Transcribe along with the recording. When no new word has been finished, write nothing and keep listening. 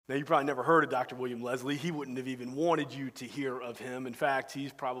Now, you probably never heard of Dr. William Leslie. He wouldn't have even wanted you to hear of him. In fact,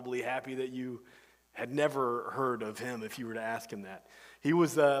 he's probably happy that you had never heard of him if you were to ask him that. He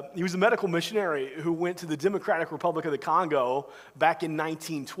was a medical missionary who went to the Democratic Republic of the Congo back in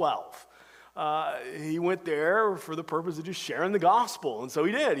 1912. He went there for the purpose of just sharing the gospel, and so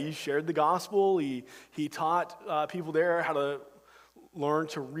he did. He shared the gospel. He taught people there how to learn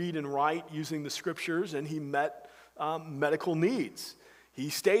to read and write using the scriptures, and he met medical needs. He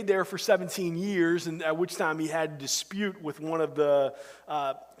stayed there for 17 years, and at which time he had a dispute with one of the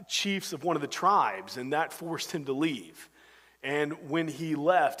chiefs of one of the tribes, and that forced him to leave. And when he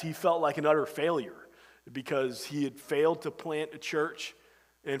left, he felt like an utter failure because he had failed to plant a church,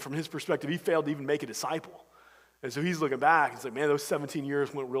 and from his perspective, he failed to even make a disciple. And so he's looking back, he's like, man, those 17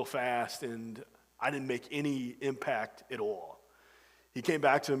 years went real fast, and I didn't make any impact at all. He came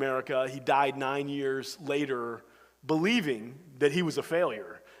back to America. He died 9 years later, believing that he was a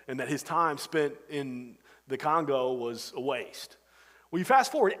failure and that his time spent in the Congo was a waste. Well, you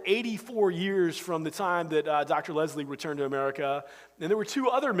fast forward 84 years from the time that Dr. Leslie returned to America, and there were two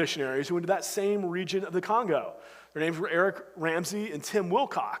other missionaries who went to that same region of the Congo. Their names were Eric Ramsey and Tim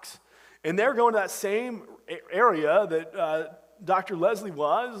Wilcox. And they're going to that same area that Dr. Leslie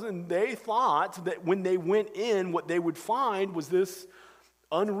was, and they thought that when they went in, what they would find was this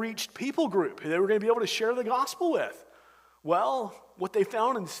unreached people group who they were going to be able to share the gospel with. Well, what they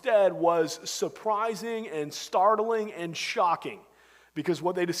found instead was surprising and startling and shocking, because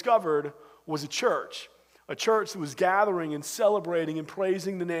what they discovered was a church that was gathering and celebrating and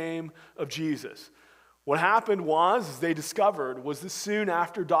praising the name of Jesus. What happened was, as they discovered, was that soon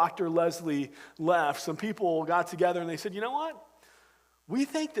after Dr. Leslie left, some people got together and they said, you know what? We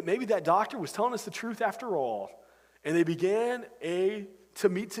think that maybe that doctor was telling us the truth after all. And they began to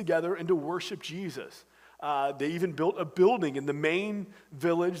meet together and to worship Jesus. They even built a building in the main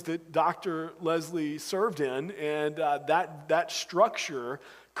village that Dr. Leslie served in, and that structure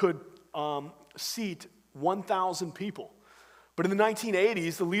could seat 1,000 people. But in the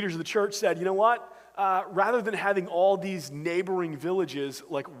 1980s, the leaders of the church said, you know what? Rather than having all these neighboring villages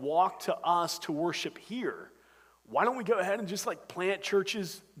walk to us to worship here, why don't we go ahead and just plant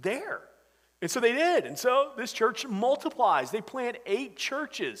churches there? And so they did. And so this church multiplies. They plant 8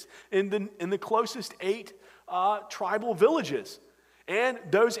 churches in the closest 8 tribal villages. And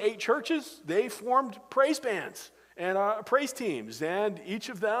those 8 churches, they formed praise bands and praise teams. And each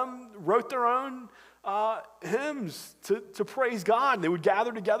of them wrote their own hymns to praise God. And they would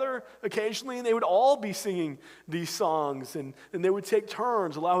gather together occasionally, and they would all be singing these songs. And they would take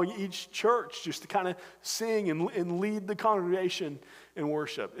turns, allowing each church just to kind of sing and lead the congregation in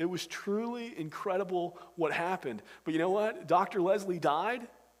worship. It was truly incredible what happened. But you know what? Dr. Leslie died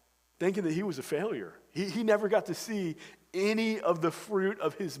thinking that he was a failure. He never got to see any of the fruit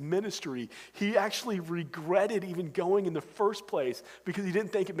of his ministry. He actually regretted even going in the first place because he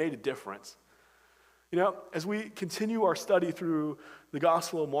didn't think it made a difference. You know, as we continue our study through the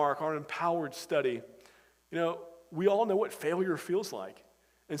Gospel of Mark, our empowered study, you know, we all know what failure feels like.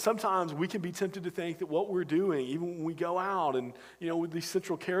 And sometimes we can be tempted to think that what we're doing, even when we go out and, you know, with these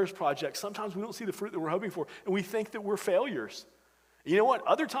Central Cares projects, sometimes we don't see the fruit that we're hoping for, and we think that we're failures. You know what?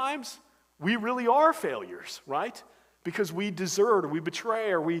 Other times, we really are failures, right? Because we desert, or we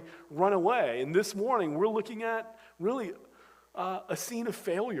betray, or we run away. And this morning, we're looking at really a scene of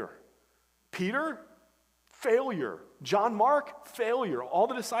failure. Peter, failure. John Mark, failure. All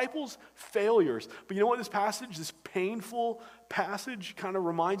the disciples, failures. But you know what this painful passage kind of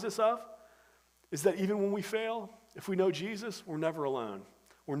reminds us of? Is that even when we fail, if we know Jesus, we're never alone.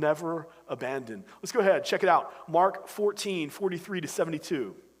 We're never abandoned. Let's go ahead, check it out. Mark 14, 43 to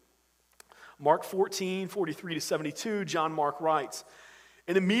 72. Mark 14, 43 to 72, John Mark writes,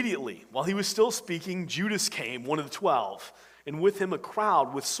 and immediately, while he was still speaking, Judas came, one of the 12, and with him a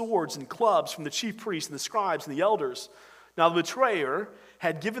crowd with swords and clubs from the chief priests and the scribes and the elders. Now the betrayer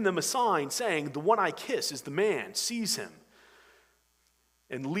had given them a sign, saying, the one I kiss is the man, seize him,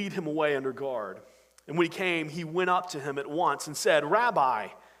 and lead him away under guard. And when he came, he went up to him at once and said, Rabbi,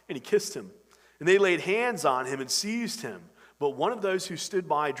 and he kissed him. And they laid hands on him and seized him. But one of those who stood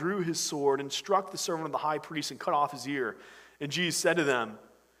by drew his sword and struck the servant of the high priest and cut off his ear. And Jesus said to them,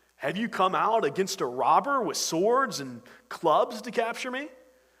 have you come out against a robber with swords and clubs to capture me?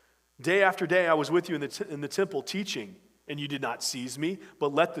 Day after day I was with you in the temple teaching, and you did not seize me,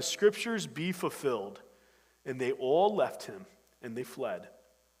 but let the scriptures be fulfilled. And they all left him, and they fled.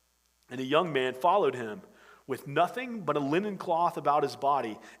 And a young man followed him with nothing but a linen cloth about his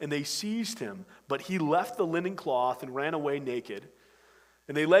body, and they seized him, but he left the linen cloth and ran away naked.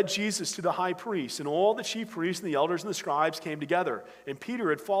 And they led Jesus to the high priest, and all the chief priests and the elders and the scribes came together. And Peter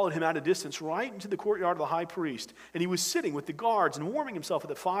had followed him at a distance right into the courtyard of the high priest, and he was sitting with the guards and warming himself at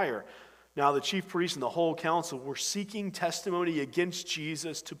the fire. Now the chief priests and the whole council were seeking testimony against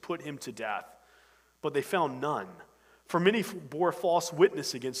Jesus to put him to death, but they found none. For many bore false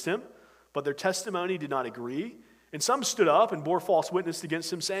witness against him, but their testimony did not agree. And some stood up and bore false witness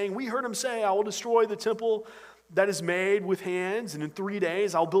against him, saying, "We heard him say, 'I will destroy the temple that is made with hands, and in 3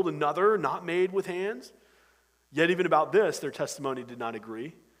 days I'll build another not made with hands.' Yet even about this their testimony did not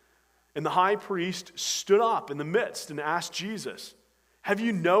agree. And the high priest stood up in the midst and asked Jesus, 'Have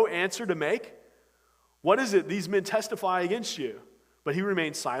you no answer to make? What is it these men testify against you?' But he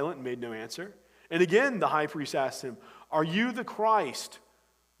remained silent and made no answer. And again the high priest asked him, 'Are you the Christ,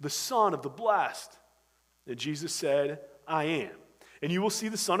 the Son of the Blessed?' And Jesus said, 'I am. And you will see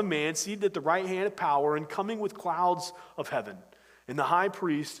the Son of Man seated at the right hand of power and coming with clouds of heaven.' And the high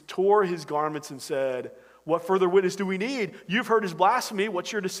priest tore his garments and said, 'What further witness do we need? You've heard his blasphemy.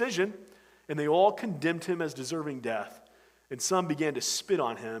 What's your decision?' And they all condemned him as deserving death. And some began to spit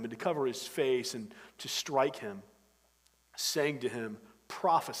on him and to cover his face and to strike him, saying to him,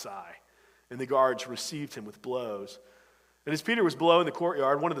 'Prophesy.' And the guards received him with blows. And as Peter was below in the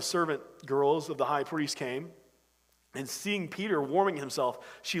courtyard, one of the servant girls of the high priest came. And seeing Peter warming himself,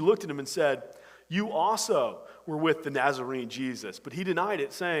 she looked at him and said, 'You also were with the Nazarene Jesus.' But he denied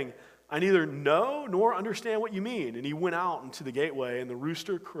it, saying, 'I neither know nor understand what you mean.' And he went out into the gateway, and the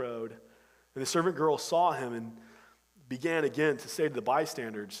rooster crowed. And the servant girl saw him and began again to say to the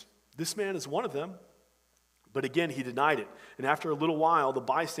bystanders, 'This man is one of them.' But again he denied it. And after a little while, the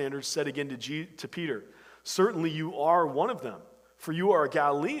bystanders said again to Peter, 'Certainly you are one of them, for you are a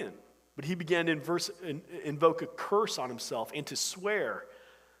Galilean.' But he began to invoke a curse on himself and to swear,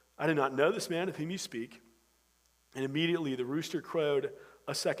 'I do not know this man of whom you speak.' And immediately the rooster crowed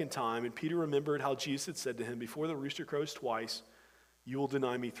a second time, and Peter remembered how Jesus had said to him, 'Before the rooster crows twice, you will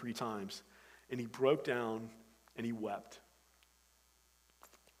deny me 3 times.' And he broke down and he wept."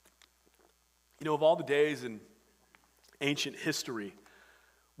 You know, of all the days in ancient history,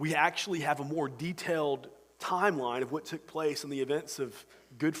 we actually have a more detailed timeline of what took place in the events of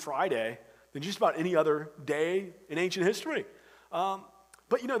Good Friday than just about any other day in ancient history.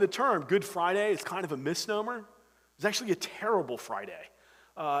 But you know, the term Good Friday is kind of a misnomer. It's actually a terrible Friday.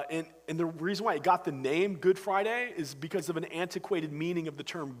 And the reason why it got the name Good Friday is because of an antiquated meaning of the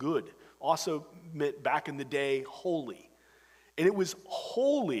term good. Also meant back in the day, holy. And it was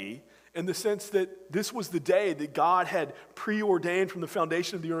holy in the sense that this was the day that God had preordained from the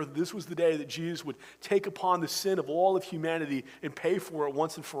foundation of the earth. This was the day that Jesus would take upon the sin of all of humanity and pay for it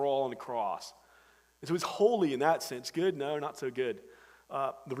once and for all on the cross. And so it was holy in that sense. Good? No, not so good.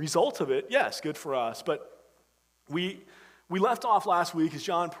 The result of it, yes, good for us. But we left off last week as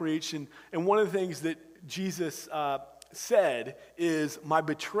John preached, and one of the things that Jesus said is, "My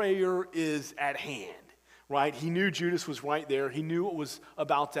betrayer is at hand." Right? He knew Judas was right there. He knew what was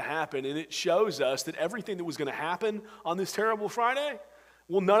about to happen. And it shows us that everything that was going to happen on this terrible Friday,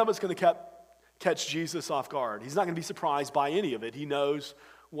 well, none of it's going to catch Jesus off guard. He's not going to be surprised by any of it. He knows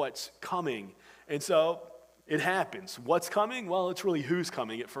what's coming. And so it happens. What's coming? Well, it's really who's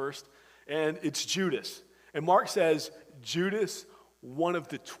coming at first. And it's Judas. And Mark says, Judas, one of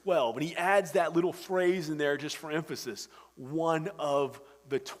the 12. And he adds that little phrase in there just for emphasis. One of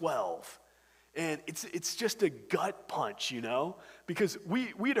the 12. And it's just a gut punch, you know, because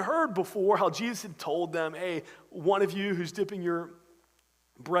we'd heard before how Jesus had told them, "Hey, one of you who's dipping your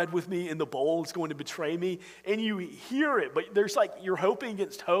bread with me in the bowl is going to betray me." And you hear it, but there's like, you're hoping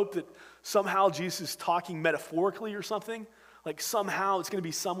against hope that somehow Jesus is talking metaphorically or something. Like somehow it's going to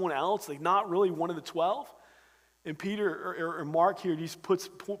be someone else, like not really one of the 12. And Peter or Mark here just puts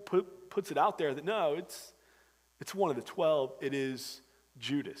it out there that no, it's one of the 12. It is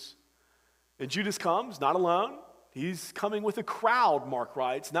Judas. And Judas comes, not alone. He's coming with a crowd, Mark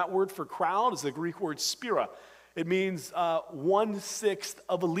writes. And that word for crowd is the Greek word spira. It means 1/6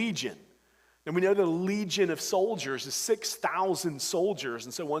 of a legion. And we know that a legion of soldiers is 6,000 soldiers.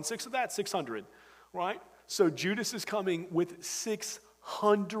 And so 1/6 of that, 600, right? So Judas is coming with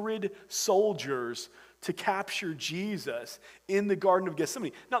 600 soldiers to capture Jesus in the Garden of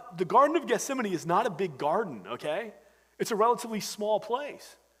Gethsemane. Now, the Garden of Gethsemane is not a big garden, okay? It's a relatively small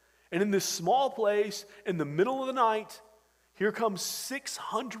place. And in this small place, in the middle of the night, here comes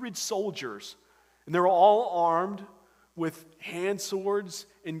 600 soldiers. And they're all armed with hand swords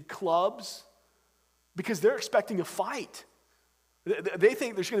and clubs because they're expecting a fight. They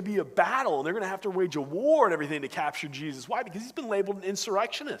think there's going to be a battle and they're going to have to wage a war and everything to capture Jesus. Why? Because he's been labeled an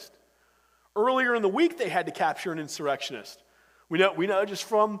insurrectionist. Earlier in the week, they had to capture an insurrectionist. We know just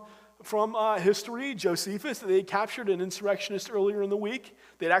from history, Josephus, that they captured an insurrectionist earlier in the week.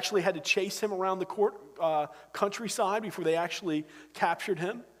 They'd actually had to chase him around the countryside before they actually captured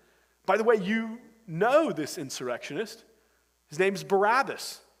him. By the way, you know this insurrectionist. His name's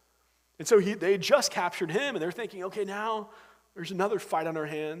Barabbas. And so they had just captured him, and they're thinking, okay, now there's another fight on our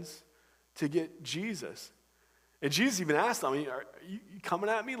hands to get Jesus. And Jesus even asked them, are you coming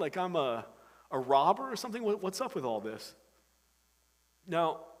at me like I'm a robber or something? What's up with all this?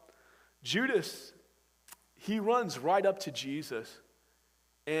 Now, Judas, he runs right up to Jesus,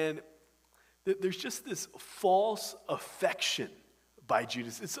 and there's just this false affection by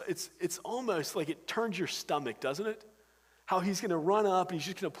Judas. It's almost like it turns your stomach, doesn't it? How he's going to run up, and he's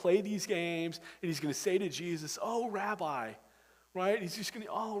just going to play these games, and he's going to say to Jesus, "Oh, Rabbi," right? He's just going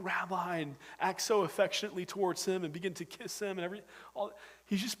to, "Oh, Rabbi," and act so affectionately towards him and begin to kiss him and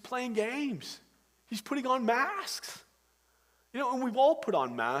he's just playing games. He's putting on masks. And we've all put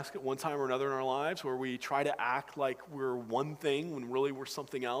on masks at one time or another in our lives where we try to act like we're one thing when really we're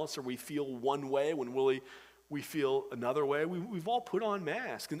something else, or we feel one way when really we feel another way. We've all put on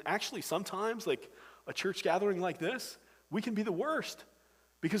masks. And actually sometimes, like a church gathering like this, we can be the worst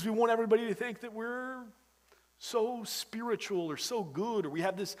because we want everybody to think that we're so spiritual or so good, or we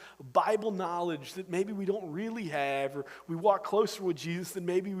have this Bible knowledge that maybe we don't really have, or we walk closer with Jesus than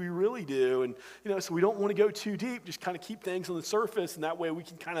maybe we really do. And, so we don't want to go too deep, just kind of keep things on the surface, and that way we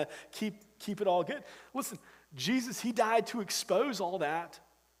can kind of keep it all good. Listen, Jesus, he died to expose all that.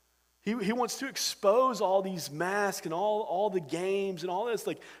 He wants to expose all these masks and all the games and all this.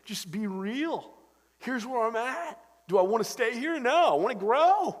 Like, just be real. Here's where I'm at. Do I want to stay here? No, I want to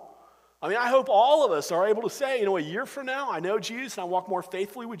grow. I hope all of us are able to say, a year from now, I know Jesus and I walk more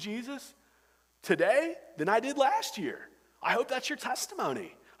faithfully with Jesus today than I did last year. I hope that's your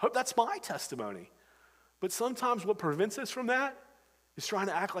testimony. I hope that's my testimony. But sometimes what prevents us from that is trying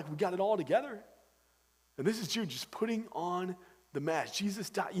to act like we got it all together. And this is Jude just putting on the mask.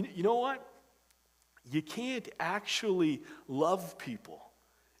 Jesus died. You know what? You can't actually love people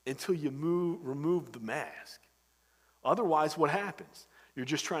until you remove the mask. Otherwise, what happens? You're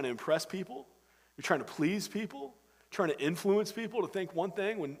just trying to impress people. You're trying to please people, trying to influence people to think one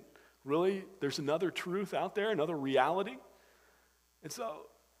thing when really there's another truth out there, another reality. And so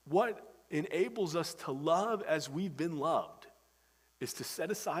what enables us to love as we've been loved is to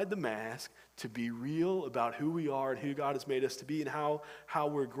set aside the mask, to be real about who we are and who God has made us to be and how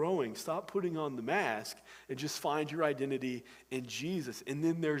we're growing. Stop putting on the mask and just find your identity in Jesus. And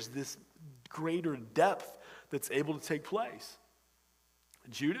then there's this greater depth that's able to take place.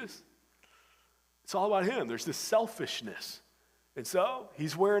 Judas, it's all about him. There's this selfishness. And so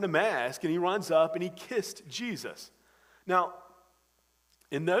he's wearing a mask and he runs up and he kissed Jesus. Now,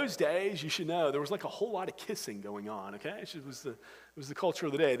 in those days, you should know, there was like a whole lot of kissing going on, okay? It was the culture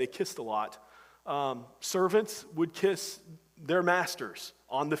of the day. They kissed a lot. Servants would kiss their masters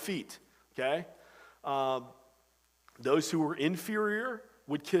on the feet, okay? Those who were inferior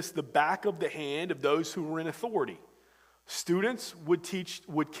would kiss the back of the hand of those who were in authority. Students would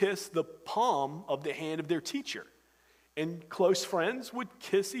kiss the palm of the hand of their teacher. And close friends would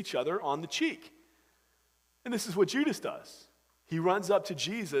kiss each other on the cheek. And this is what Judas does. He runs up to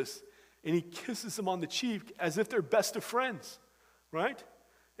Jesus and he kisses him on the cheek as if they're best of friends, right?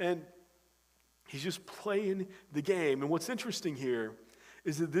 And he's just playing the game. And what's interesting here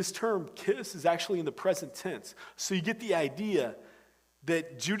is that this term kiss is actually in the present tense. So you get the idea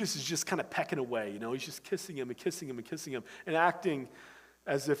that Judas is just kind of pecking away, he's just kissing him and kissing him and kissing him and acting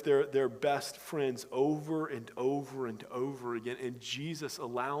as if they're best friends over and over and over again. And Jesus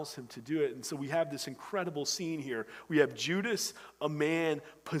allows him to do it. And so we have this incredible scene here. We have Judas, a man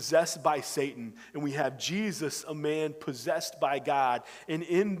possessed by Satan, and we have Jesus, a man possessed by God. And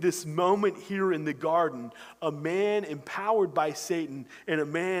in this moment here in the garden, a man empowered by Satan and a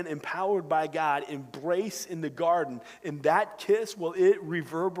man empowered by God embrace in the garden. And that kiss, well, it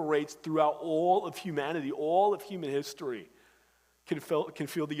reverberates throughout all of humanity, all of human history. Can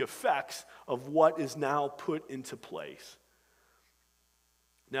feel the effects of what is now put into place.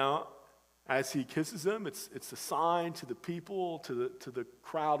 Now, as he kisses them, it's a sign to the people, to the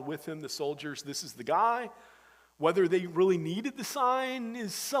crowd with him, the soldiers, this is the guy. Whether they really needed the sign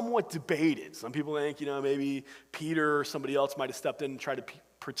is somewhat debated. Some people think, maybe Peter or somebody else might have stepped in and tried to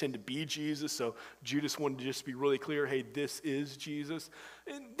pretend to be Jesus, so Judas wanted to just be really clear, hey, this is Jesus.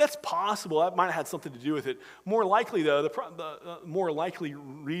 And that's possible. That might have had something to do with it. More likely, though, the more likely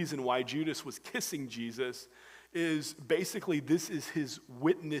reason why Judas was kissing Jesus is basically this is his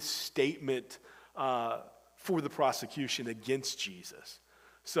witness statement for the prosecution against Jesus.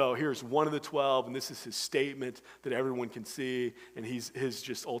 So here's one of the 12, and this is his statement that everyone can see, and his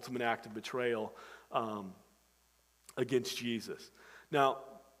just ultimate act of betrayal against Jesus. Now,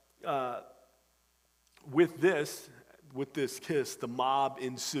 with this kiss, the mob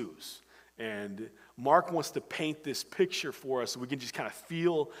ensues. And Mark wants to paint this picture for us so we can just kind of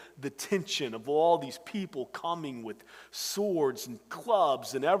feel the tension of all these people coming with swords and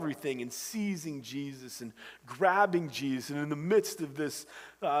clubs and everything and seizing Jesus and grabbing Jesus. And in the midst of this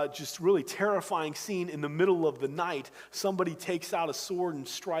just really terrifying scene in the middle of the night, somebody takes out a sword and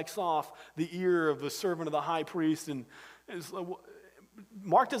strikes off the ear of the servant of the high priest. And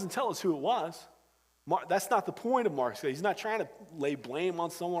Mark doesn't tell us who it was. That's not the point of Mark's. He's not trying to lay blame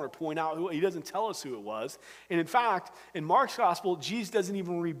on someone or point out who. He doesn't tell us who it was. And in fact, in Mark's gospel, Jesus doesn't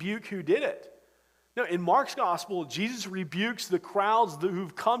even rebuke who did it. No, in Mark's gospel, Jesus rebukes the crowds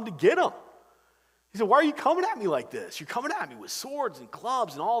who've come to get him. He said, "Why are you coming at me like this? You're coming at me with swords and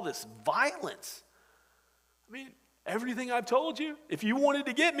clubs and all this violence. I mean, everything I've told you, if you wanted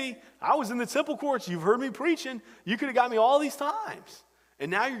to get me, I was in the temple courts. You've heard me preaching. You could have got me all these times.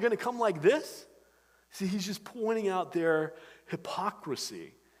 And now you're going to come like this?" See, he's just pointing out their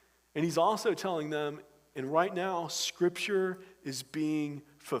hypocrisy. And he's also telling them, and right now, Scripture is being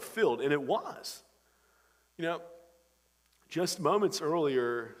fulfilled. And it was. You know, just moments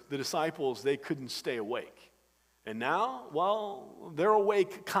earlier, the disciples, they couldn't stay awake. And now, well, they're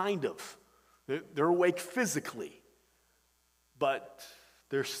awake kind of. They're awake physically. But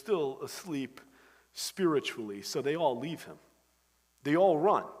they're still asleep spiritually. So they all leave him. They all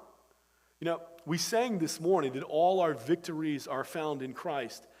run. You know, we sang this morning that all our victories are found in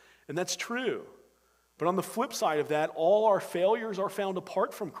Christ, and that's true. But on the flip side of that, all our failures are found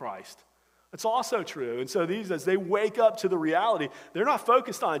apart from Christ. That's also true. And so these, as they wake up to the reality, they're not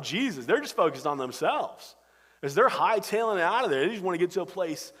focused on Jesus. They're just focused on themselves. As they're hightailing it out of there, they just want to get to a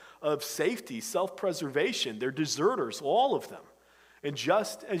place of safety, self-preservation. They're deserters, all of them. And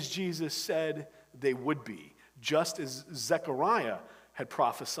just as Jesus said they would be, just as Zechariah had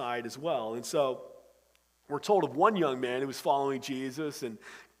prophesied as well. And so we're told of one young man who was following Jesus and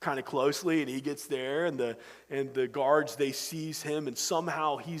kind of closely, and he gets there, and the guards, they seize him, and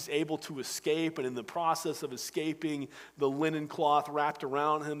somehow he's able to escape, and in the process of escaping, the linen cloth wrapped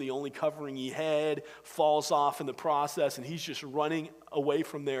around him, the only covering he had, falls off in the process, and he's just running away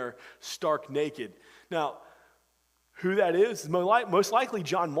from there stark naked. Now, who that is? Most likely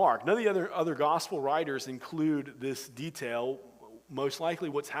John Mark. None of the other gospel writers include this detail. Most likely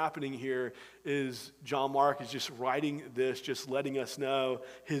what's happening here is John Mark is just writing this, just letting us know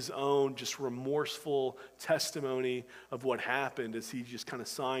his own just remorseful testimony of what happened as he just kind of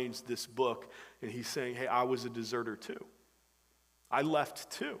signs this book. And he's saying, hey, I was a deserter too. I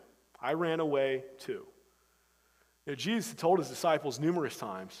left too. I ran away too. You know, Jesus had told his disciples numerous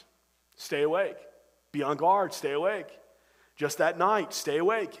times, stay awake, be on guard, stay awake. Just that night, stay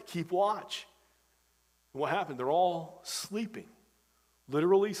awake, keep watch. And what happened? They're all sleeping.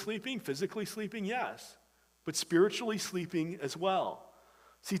 Literally sleeping, physically sleeping, yes, but spiritually sleeping as well.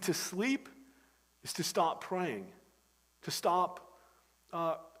 See, to sleep is to stop praying, to stop,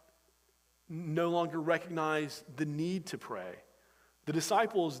 no longer recognize the need to pray. The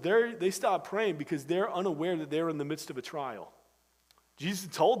disciples, they stop praying because they're unaware that they're in the midst of a trial. Jesus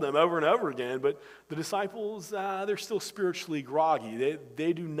told them over and over again, but the disciples, they're still spiritually groggy.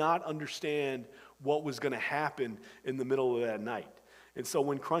 They do not understand what was going to happen in the middle of that night. And so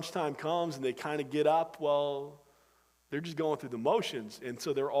when crunch time comes and they kind of get up, well, they're just going through the motions, and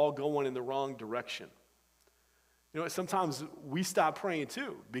so they're all going in the wrong direction. You know, sometimes we stop praying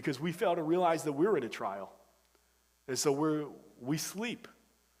too because we fail to realize that we're in a trial. And so we sleep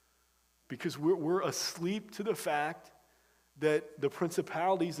because we're asleep to the fact that the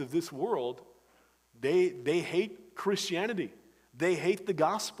principalities of this world, they hate Christianity. They hate the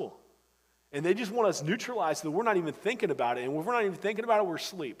gospel. And they just want us neutralized so that we're not even thinking about it. And if we're not even thinking about it, we're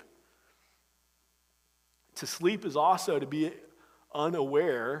asleep. To sleep is also to be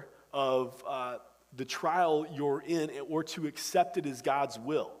unaware of the trial you're in or to accept it as God's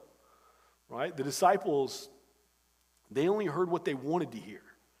will. Right? The disciples, they only heard what they wanted to hear.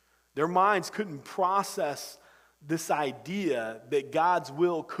 Their minds couldn't process this idea that God's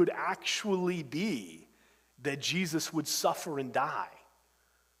will could actually be that Jesus would suffer and die.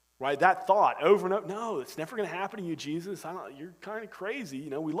 Right, that thought over and over, no, it's never going to happen to you, Jesus. You're kind of crazy. You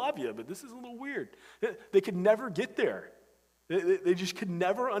know, we love you, but this is a little weird. They could never get there. They just could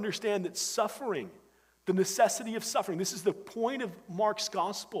never understand that suffering, the necessity of suffering. This is the point of Mark's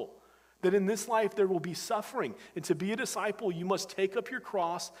gospel, that in this life there will be suffering. And to be a disciple, you must take up your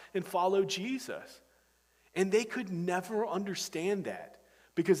cross and follow Jesus. And they could never understand that.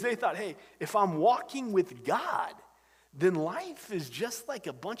 Because they thought, hey, if I'm walking with God, then life is just like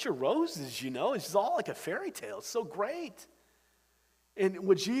a bunch of roses, It's just all like a fairy tale. It's so great. And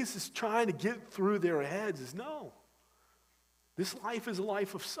what Jesus is trying to get through their heads is, no, this life is a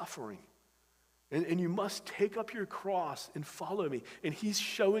life of suffering. And you must take up your cross and follow me. And he's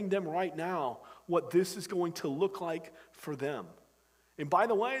showing them right now what this is going to look like for them. And by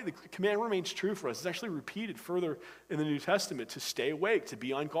the way, the command remains true for us. It's actually repeated further in the New Testament to stay awake, to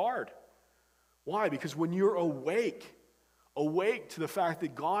be on guard. Why? Because when you're awake to the fact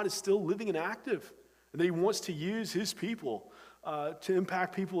that God is still living and active, and that he wants to use his people to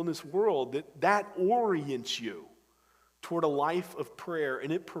impact people in this world, that orients you toward a life of prayer,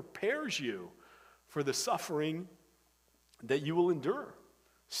 and it prepares you for the suffering that you will endure.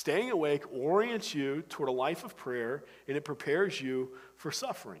 Staying awake orients you toward a life of prayer, and it prepares you for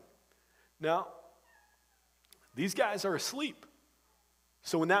suffering. Now, these guys are asleep.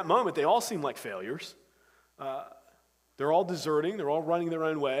 So in that moment, they all seem like failures. They're all deserting. They're all running their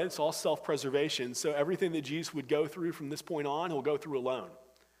own way. It's all self-preservation. So everything that Jesus would go through from this point on, he'll go through alone.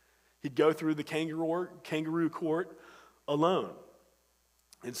 He'd go through the kangaroo court alone.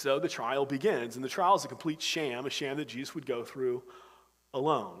 And so the trial begins. And the trial is a complete sham, a sham that Jesus would go through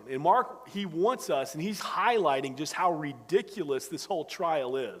alone. And Mark, he wants us, and he's highlighting just how ridiculous this whole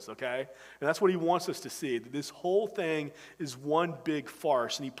trial is, okay? And that's what he wants us to see, that this whole thing is one big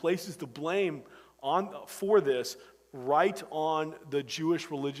farce. And he places the blame for this right on the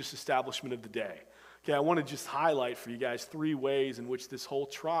Jewish religious establishment of the day. Okay, I want to just highlight for you guys 3 ways in which this whole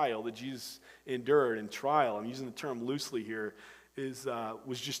trial that Jesus endured, and trial, I'm using the term loosely here,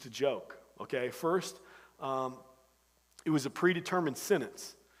 was just a joke, okay? First, it was a predetermined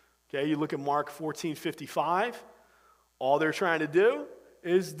sentence. Okay, you look at Mark 14:55. All they're trying to do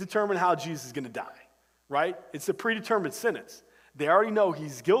is determine how Jesus is going to die, right? It's a predetermined sentence. They already know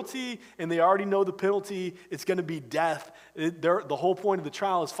he's guilty, and they already know the penalty. It's going to be death. The whole point of the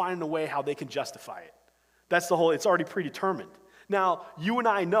trial is finding a way how they can justify it. It's already predetermined. Now, you and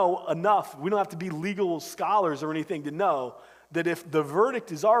I know enough. We don't have to be legal scholars or anything to know that if the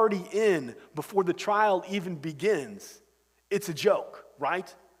verdict is already in before the trial even begins, it's a joke,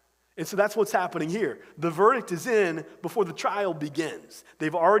 right? And so that's what's happening here. The verdict is in before the trial begins.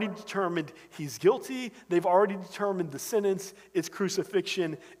 They've already determined he's guilty. They've already determined the sentence. It's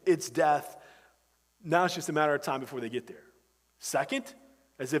crucifixion. It's death. Now it's just a matter of time before they get there. Second,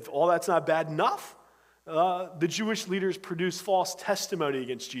 as if all that's not bad enough, the Jewish leaders produced false testimony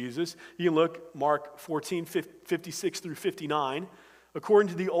against Jesus. You can look Mark 14:56 through 59. According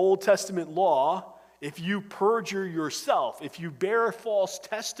to the Old Testament law, if you perjure yourself, if you bear false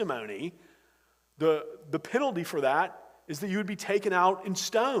testimony, the penalty for that is that you would be taken out and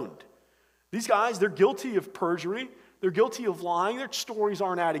stoned. These guys, they're guilty of perjury. They're guilty of lying. Their stories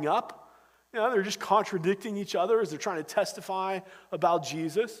aren't adding up. They're just contradicting each other as they're trying to testify about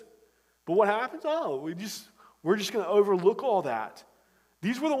Jesus. But what happens? We're just going to overlook all that.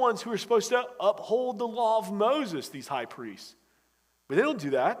 These were the ones who were supposed to uphold the law of Moses, these high priests. But they don't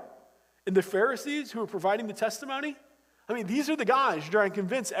do that. And the Pharisees who are providing the testimony, these are the guys who try and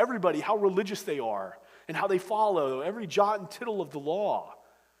convince everybody how religious they are and how they follow every jot and tittle of the law.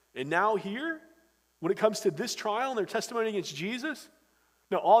 And now here, when it comes to this trial and their testimony against Jesus,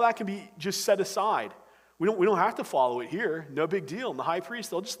 no, all that can be just set aside. We don't have to follow it here. No big deal. And the high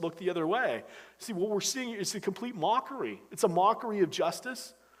priest, they'll just look the other way. See, what we're seeing is a complete mockery. It's a mockery of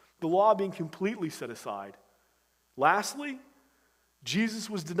justice, the law being completely set aside. Lastly, Jesus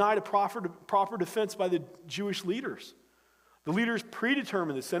was denied a proper defense by the Jewish leaders. The leaders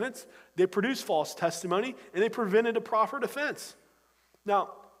predetermined the sentence, they produced false testimony, and they prevented a proper defense.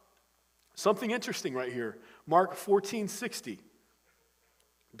 Now, something interesting right here. Mark 14:60.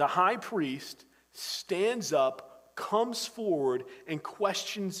 The high priest stands up, comes forward, and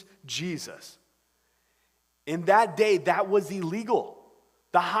questions Jesus. In that day, that was illegal.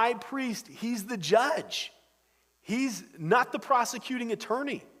 The high priest, he's the judge. He's not the prosecuting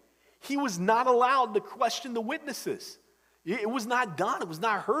attorney. He was not allowed to question the witnesses. It was not done. It was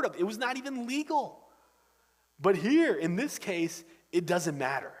not heard of. It was not even legal. But here, in this case, it doesn't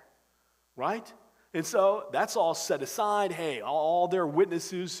matter, right? And so that's all set aside. Hey, all their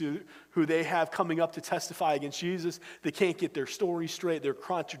witnesses who they have coming up to testify against Jesus, they can't get their story straight. They're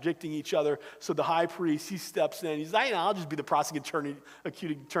contradicting each other. So the high priest, he steps in. He's like, I'll just be the prosecuting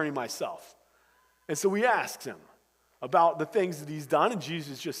attorney myself. And so he asks him about the things that he's done, and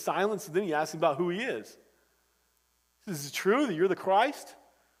Jesus just silenced, and then he asks him about who he is. He says, is it true that you're the Christ?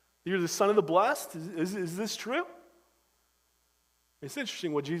 That you're the Son of the Blessed? Is this true? It's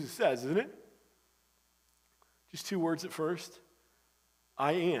interesting what Jesus says, isn't it? Just 2 words at first.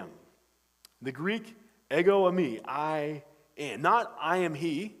 I am. The Greek, ego eimi, I am. Not I am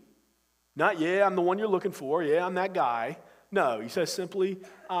he. Not, yeah, I'm the one you're looking for. Yeah, I'm that guy. No, he says simply,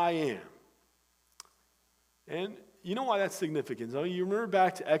 I am. And you know why that's significant? So you remember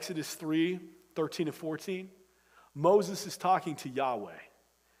back to Exodus 3, 13 and 14? Moses is talking to Yahweh.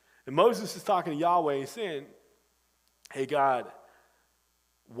 And Moses is talking to Yahweh and saying, hey, God,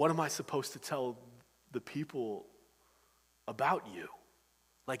 what am I supposed to tell the people about you?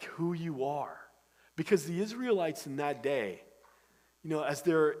 Like who you are? Because the Israelites in that day, as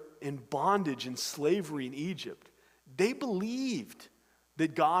they're in bondage and slavery in Egypt, they believed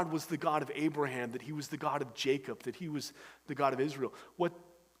that God was the God of Abraham, that he was the God of Jacob, that he was the God of Israel.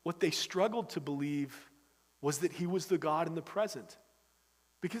 What they struggled to believe was that he was the God in the present.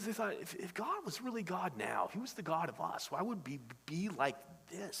 Because they thought, if God was really God now, if he was the God of us, why would he be like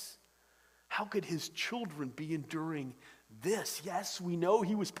this? How could his children be enduring this? Yes, we know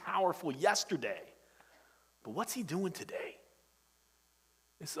he was powerful yesterday, but what's he doing today?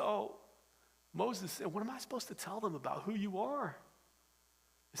 And so Moses said, what am I supposed to tell them about who you are?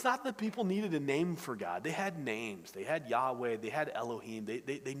 It's not that people needed a name for God. They had names. They had Yahweh. They had Elohim.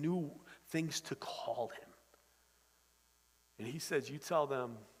 They knew things to call him. And he says, you tell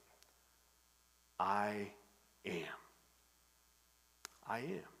them, I am. I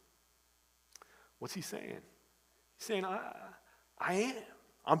am. What's he saying? He's saying, I am.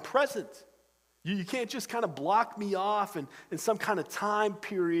 I'm present. You can't just kind of block me off in some kind of time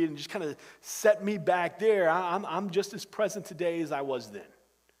period and just kind of set me back there. I'm just as present today as I was then.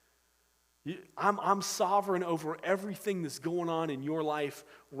 I'm sovereign over everything that's going on in your life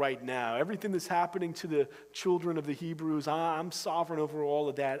right now. Everything that's happening to the children of the Hebrews, I'm sovereign over all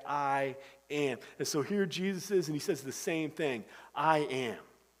of that. I am. And so here Jesus is, and he says the same thing. I am.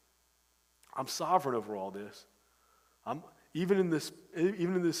 I'm sovereign over all this. Even in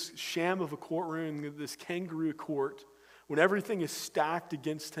this sham of a courtroom, this kangaroo court, when everything is stacked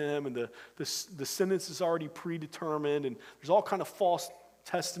against him and the sentence is already predetermined and there's all kind of false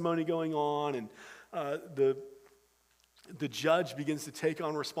testimony going on, and the judge begins to take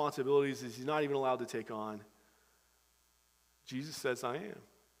on responsibilities that he's not even allowed to take on. Jesus says, I am.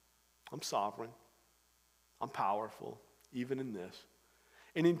 I'm sovereign. I'm powerful, even in this.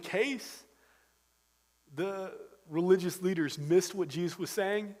 And in case the religious leaders missed what Jesus was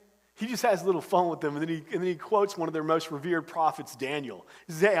saying, he just has a little fun with them, and then he quotes one of their most revered prophets, Daniel.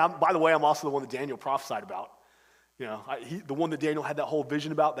 He says, hey, by the way, I'm also the one that Daniel prophesied about. The one that Daniel had that whole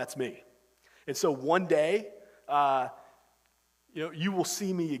vision about, that's me. And so one day, you will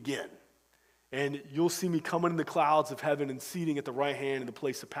see me again. And you'll see me coming in the clouds of heaven and seating at the right hand in the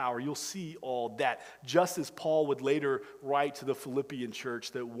place of power. You'll see all that. Just as Paul would later write to the Philippian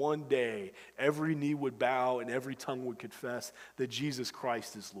church that one day every knee would bow and every tongue would confess that Jesus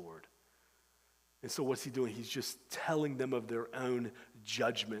Christ is Lord. And so what's he doing? He's just telling them of their own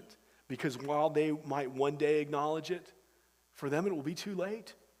judgment. Because while they might one day acknowledge it, for them it will be too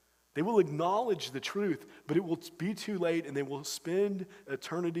late. They will acknowledge the truth, but it will be too late, and they will spend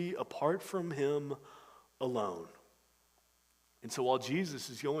eternity apart from him alone. And so while Jesus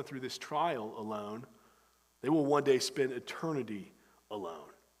is going through this trial alone, they will one day spend eternity alone.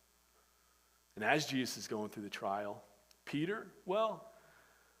 And as Jesus is going through the trial, Peter,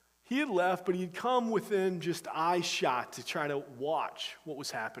 he had left, but he'd come within just eye shot to try to watch what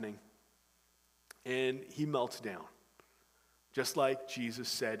was happening. And he melts down, just like Jesus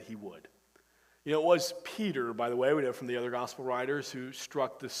said he would. It was Peter, by the way, we know from the other gospel writers, who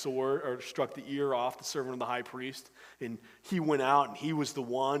struck the sword or struck the ear off the servant of the high priest. And he went out and he was the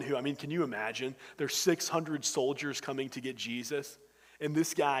one who, can you imagine? There's 600 soldiers coming to get Jesus. And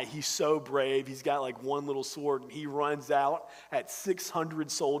this guy, he's so brave. He's got like one little sword, and he runs out at 600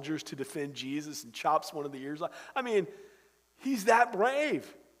 soldiers to defend Jesus and chops one of the ears off. He's that brave.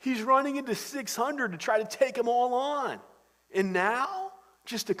 He's running into 600 to try to take them all on. And now,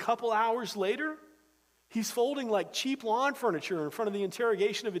 just a couple hours later, he's folding like cheap lawn furniture in front of the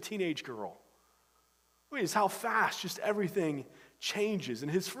interrogation of a teenage girl. It's how fast just everything changes.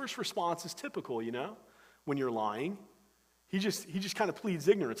 And his first response is typical, when you're lying. He just kind of pleads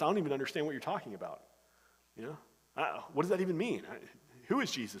ignorance. I don't even understand what you're talking about. What does that even mean? Who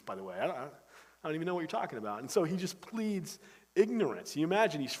is Jesus, by the way? I don't even know what you're talking about. And so he just pleads ignorance. You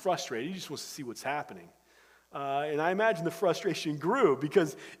imagine he's frustrated. He just wants to see what's happening. And I imagine the frustration grew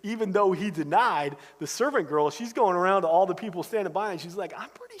because even though he denied, the servant girl, she's going around to all the people standing by, and she's like, I'm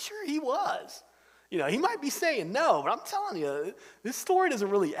pretty sure he was. He might be saying no, but I'm telling you, this story doesn't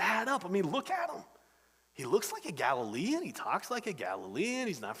really add up. Look at him. He looks like a Galilean. He talks like a Galilean.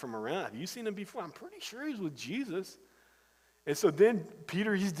 He's not from around. Have you seen him before? I'm pretty sure he's with Jesus. And so then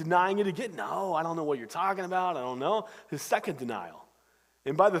Peter, he's denying it again. No, I don't know what you're talking about. I don't know. His second denial.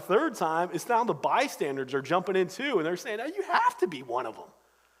 And by the third time, it's now the bystanders are jumping in too, and they're saying, "Oh, you have to be one of them.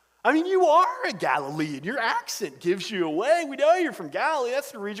 I mean, you are a Galilean. Your accent gives you away. We know you're from Galilee.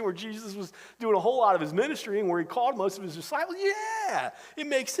 That's the region where Jesus was doing a whole lot of his ministry and where he called most of his disciples. Yeah, it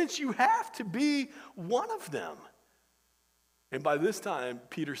makes sense. You have to be one of them." And by this time,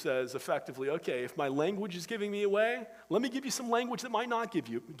 Peter says effectively, okay, if my language is giving me away, let me give you some language that might not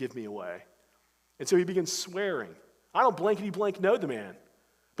give me away. And so he begins swearing. I don't blankety blank know the man.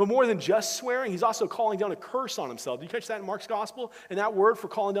 But more than just swearing, he's also calling down a curse on himself. Do you catch that in Mark's gospel? And that word for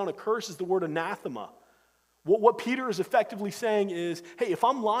calling down a curse is the word anathema. What Peter is effectively saying is, hey, if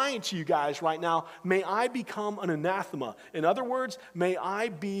I'm lying to you guys right now, may I become an anathema. In other words, may I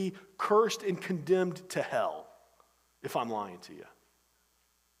be cursed and condemned to hell if I'm lying to you.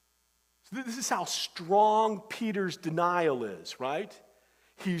 So this is how strong Peter's denial is, right?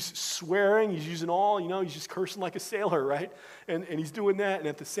 He's swearing, he's using he's just cursing like a sailor, right? And he's doing that, and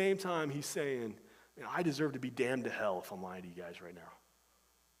at the same time, he's saying, I deserve to be damned to hell if I'm lying to you guys right now.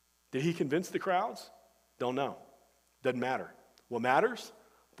 Did he convince the crowds? Don't know. Doesn't matter. What matters?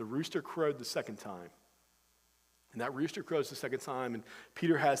 The rooster crowed the second time. And that rooster crows the second time, and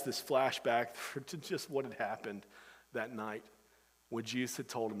Peter has this flashback to just what had happened that night when Jesus had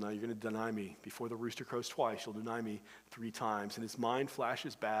told him, "No, you're going to deny me. Before the rooster crows twice, you'll deny me 3 times. And his mind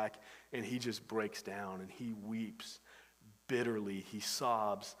flashes back, and he just breaks down, and he weeps bitterly. He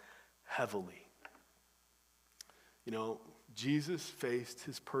sobs heavily. Jesus faced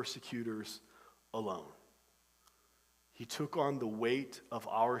his persecutors alone. He took on the weight of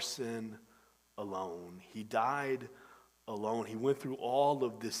our sin alone. He died alone. He went through all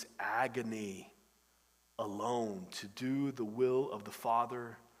of this agony alone to do the will of the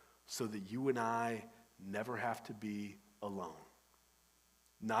Father so that you and I never have to be alone.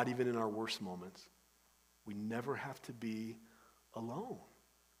 Not even in our worst moments. We never have to be alone."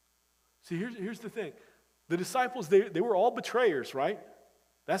 See, here's the thing. The disciples, they were all betrayers, right?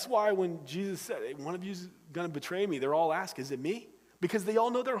 That's why when Jesus said, "Hey, one of you is going to betray me," they're all asking, "Is it me?" Because they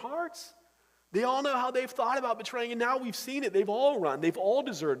all know their hearts. They all know how they've thought about betraying, and now we've seen it. They've all run. They've all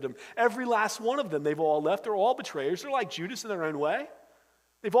deserted him. Every last one of them, they've all left. They're all betrayers. They're like Judas in their own way.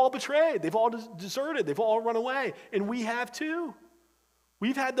 They've all betrayed. They've all deserted. They've all run away, and we have too.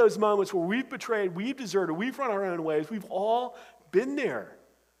 We've had those moments where we've betrayed, we've deserted, we've run our own ways. We've all been there.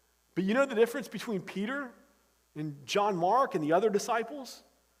 But you know the difference between Peter and John Mark and the other disciples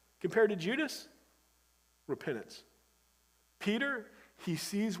compared to Judas? Repentance. Peter, he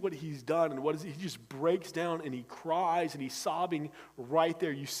sees what he's done, and he just breaks down and he cries and he's sobbing right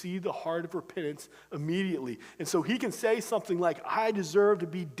there. You see the heart of repentance immediately. And so he can say something like, "I deserve to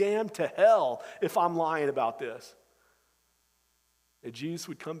be damned to hell if I'm lying about this." And Jesus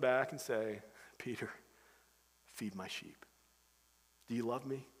would come back and say, "Peter, feed my sheep. Do you love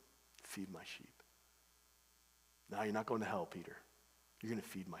me? Feed my sheep. No, you're not going to hell, Peter. You're going to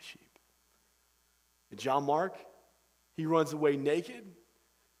feed my sheep." And John Mark, he runs away naked,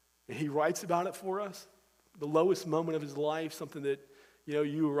 and he writes about it for us. The lowest moment of his life, something that,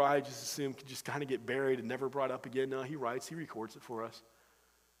 you or I just assume could just kind of get buried and never brought up again. No, he records it for us.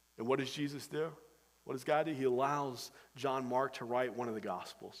 And what does Jesus do? What does God do? He allows John Mark to write one of the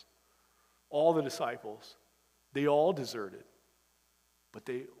Gospels. All the disciples, they all deserted.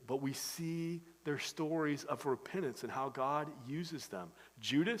 But we see their stories of repentance and how God uses them.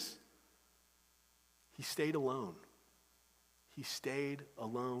 Judas, he stayed alone. He stayed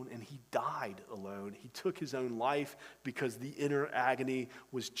alone and he died alone. He took his own life because the inner agony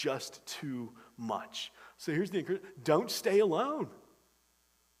was just too much. So here's the encouragement. Don't stay alone.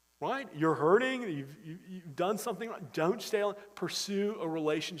 Right? You're hurting. You've done something wrong. Don't stay alone. Pursue a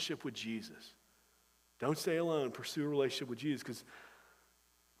relationship with Jesus. Don't stay alone. Pursue a relationship with Jesus, because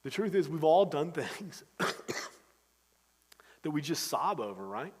the truth is we've all done things that we just sob over,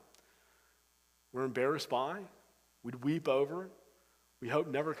 right? We're embarrassed by. We'd weep over. We hope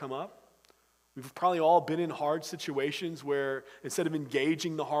never come up. We've probably all been in hard situations where instead of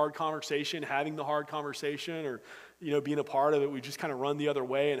engaging the hard conversation, having the hard conversation, or being a part of it, we just kind of run the other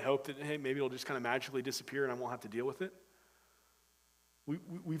way and hope that, hey, maybe it'll just kind of magically disappear and I won't have to deal with it.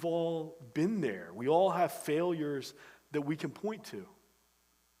 We've all been there. We all have failures that we can point to.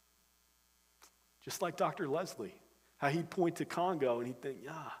 Just like Dr. Leslie, how he'd point to Congo and he'd think,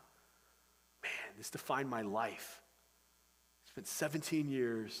 man, this defined my life. Spent 17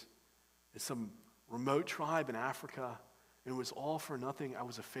 years in some remote tribe in Africa, and it was all for nothing. I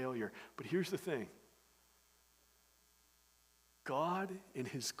was a failure. But here's the thing. God, in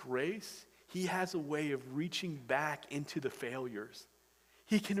his grace, he has a way of reaching back into the failures.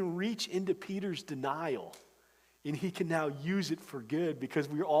 He can reach into Peter's denial, and he can now use it for good because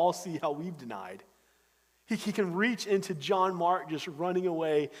we all see how we've denied. He can reach into John Mark just running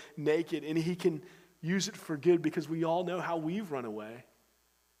away naked, and he can use it for good because we all know how we've run away.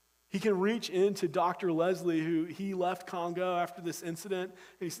 He can reach into Dr. Leslie, who he left Congo after this incident,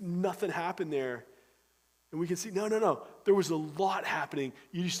 and nothing happened there. And we can see, no, there was a lot happening.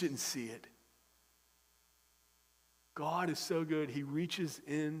 You just didn't see it. God is so good. He reaches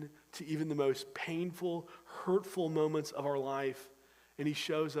in to even the most painful, hurtful moments of our life, and he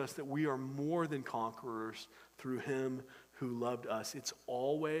shows us that we are more than conquerors through him who loved us. It's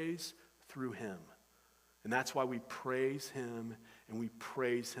always through him. And that's why we praise him, and we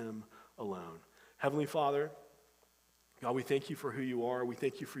praise him alone. Heavenly Father, God, we thank you for who you are. We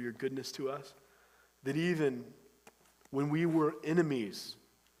thank you for your goodness to us. That even when we were enemies,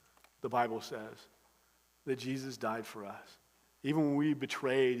 the Bible says, that Jesus died for us. Even when we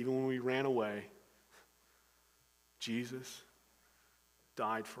betrayed, even when we ran away, Jesus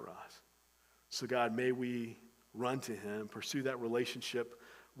died for us. So God, may we run to him, pursue that relationship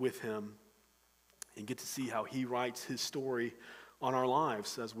with him, and get to see how he writes his story on our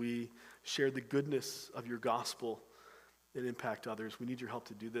lives as we share the goodness of your gospel and impact others. We need your help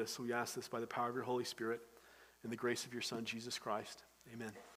to do this. So we ask this by the power of your Holy Spirit and the grace of your Son, Jesus Christ. Amen.